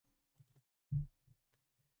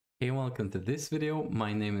Hey, welcome to this video.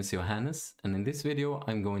 My name is Johannes, and in this video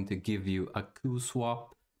I'm going to give you a KuSwap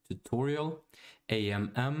tutorial,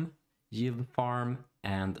 AMM, yield farm,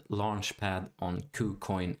 and launchpad on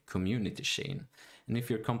KuCoin Community Chain. And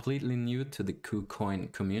if you're completely new to the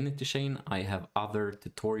KuCoin Community Chain, I have other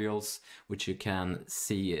tutorials which you can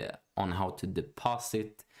see on how to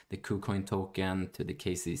deposit the KuCoin token to the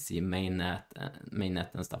KCC mainnet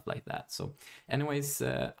and stuff like that. So anyways,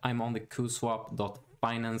 I'm on the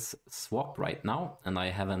KuSwap.finance swap right now, and I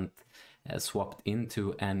haven't swapped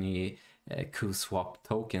into any KuSwap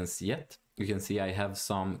tokens yet. You can see I have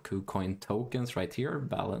some KuCoin tokens right here,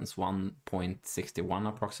 balance 1.61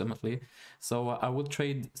 approximately. So I will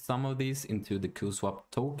trade some of these into the KuSwap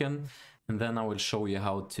token, and then I will show you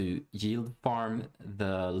how to yield farm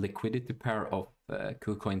the liquidity pair of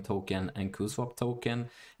KuCoin token and KuSwap token,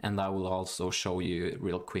 and I will also show you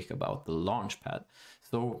real quick about the launchpad.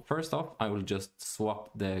 So first off, I will just swap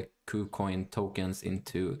the KuCoin tokens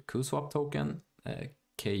into KuSwap token,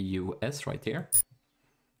 KUS right here.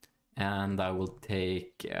 And I will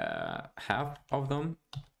take half of them,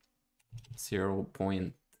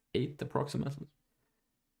 0.8 approximately.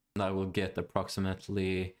 And I will get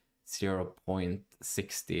approximately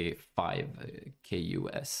 0.65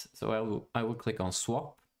 KUS. So I will click on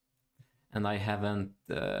swap. And I haven't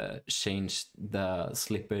changed the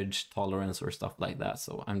slippage tolerance or stuff like that.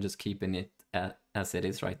 So I'm just keeping it as it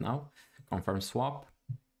is right now. Confirm swap.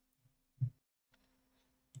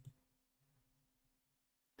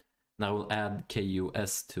 Now I will add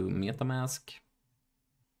KUS to MetaMask.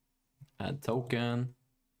 Add token.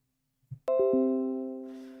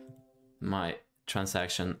 My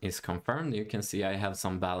transaction is confirmed. You can see I have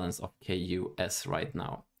some balance of KUS right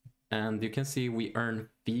now. And you can see we earn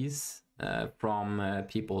fees from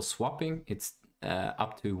people swapping. It's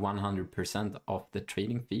up to 100% of the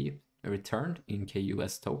trading fee returned in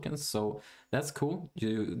KUS tokens. So that's cool.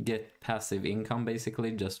 You get passive income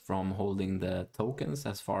basically just from holding the tokens,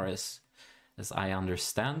 as far as I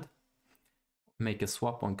understand. Make a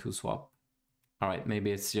swap on KuSwap. All right,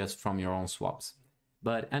 maybe it's just from your own swaps.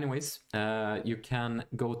 But anyways, you can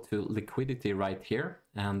go to liquidity right here,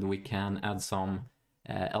 and we can add some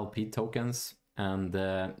LP tokens and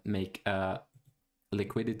make a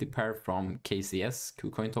liquidity pair from KCS,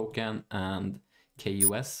 KuCoin token, and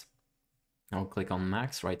KUS. I'll click on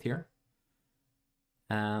max right here,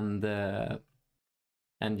 and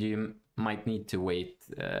you might need to wait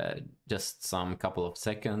just some couple of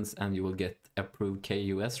seconds, and you will get approved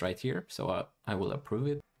KUS right here. So I will approve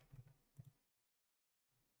it.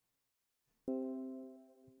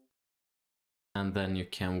 And then you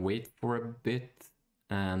can wait for a bit,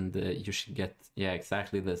 and you should get, yeah,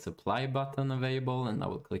 exactly the supply button available, and I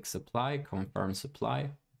will click supply, confirm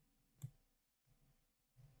supply.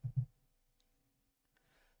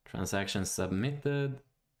 Transaction submitted,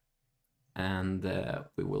 and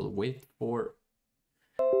we will wait for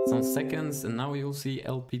some seconds, and now you'll see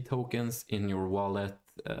LP tokens in your wallet,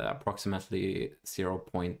 approximately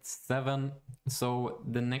 0.7. So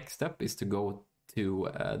the next step is to go to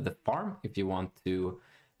the farm if you want to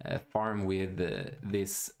farm with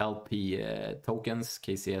this LP tokens,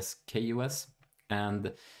 KCS, KUS,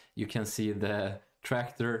 and you can see the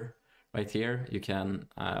tractor right here. You can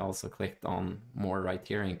also click on more right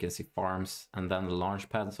here, and you can see farms and then the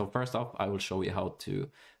launchpad. So first off, I will show you how to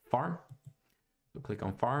farm. So click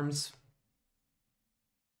on farms,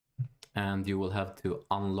 and you will have to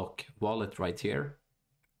unlock wallet right here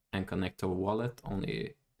and connect to a wallet,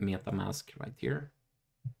 only MetaMask right here,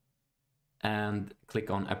 and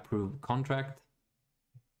click on approve contract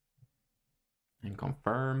and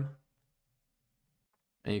confirm.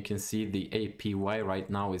 And you can see the APY right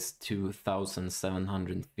now is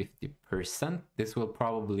 2,750%. This will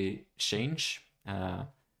probably change.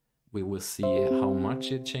 We will see how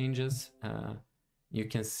much it changes. You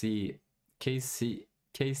can see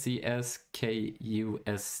KCS,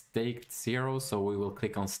 KUS staked 0. So we will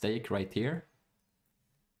click on stake right here.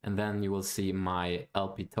 And then you will see my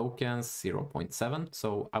LP tokens 0.7.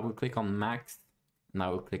 So I will click on max, and I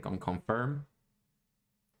will click on confirm.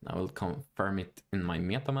 I will confirm it in my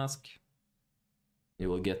MetaMask. You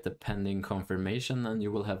will get the pending confirmation, and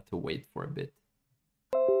you will have to wait for a bit.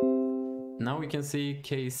 Now we can see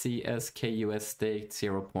KCS, KUS staked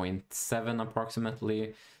 0.7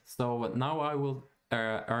 approximately. So now I will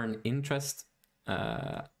earn interest,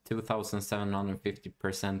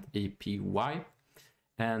 2,750% APY.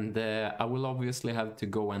 And I will obviously have to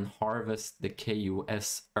go and harvest the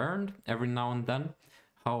KUS earned every now and then.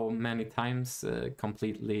 How many times,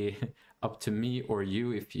 completely up to me or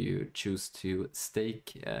you if you choose to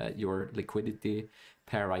stake your liquidity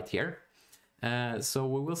pair right here. So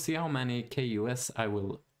we will see how many KUS I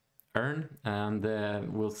will earn, and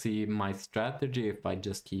we'll see my strategy if I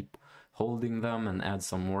just keep holding them and add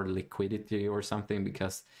some more liquidity or something,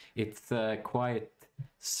 because it's quite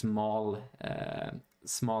small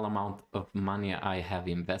amount of money I have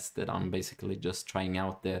invested. I'm basically just trying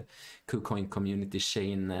out the KuCoin Community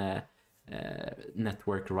Chain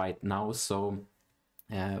network right now, so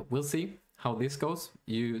we'll see how this goes.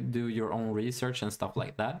 You do your own research and stuff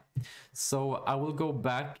like that. So I will go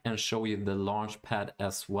back and show you the Launchpad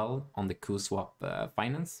as well on the KuSwap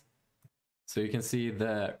Finance. So you can see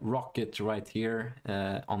the rocket right here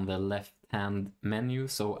on the left hand menu.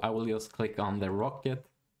 So I will just click on the rocket,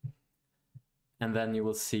 and then you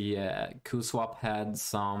will see KuSwap had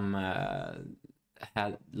some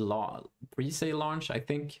pre-sale launch, I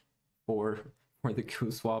think, for the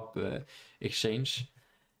KuSwap exchange.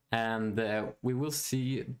 And we will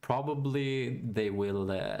see, probably they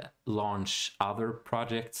will launch other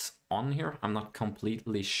projects on here. I'm not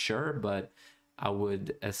completely sure, but I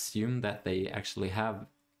would assume that they actually have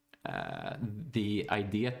the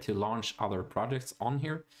idea to launch other projects on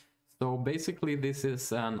here. So basically this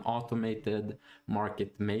is an automated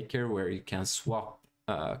market maker where you can swap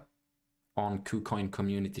on KuCoin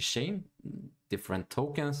Community Chain different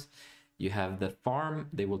tokens. You have the farm.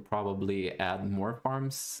 They will probably add more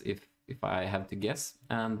farms if I have to guess,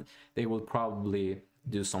 and they will probably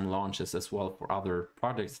do some launches as well for other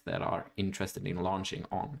projects that are interested in launching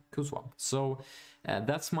on KuSwap. So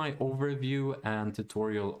that's my overview and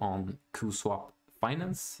tutorial on KuSwap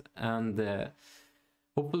Finance, and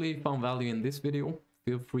hopefully you found value in this video.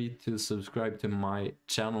 Feel free to subscribe to my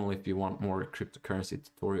channel if you want more cryptocurrency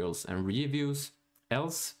tutorials and reviews.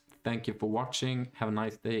 Else, thank you for watching, have a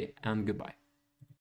nice day, and goodbye.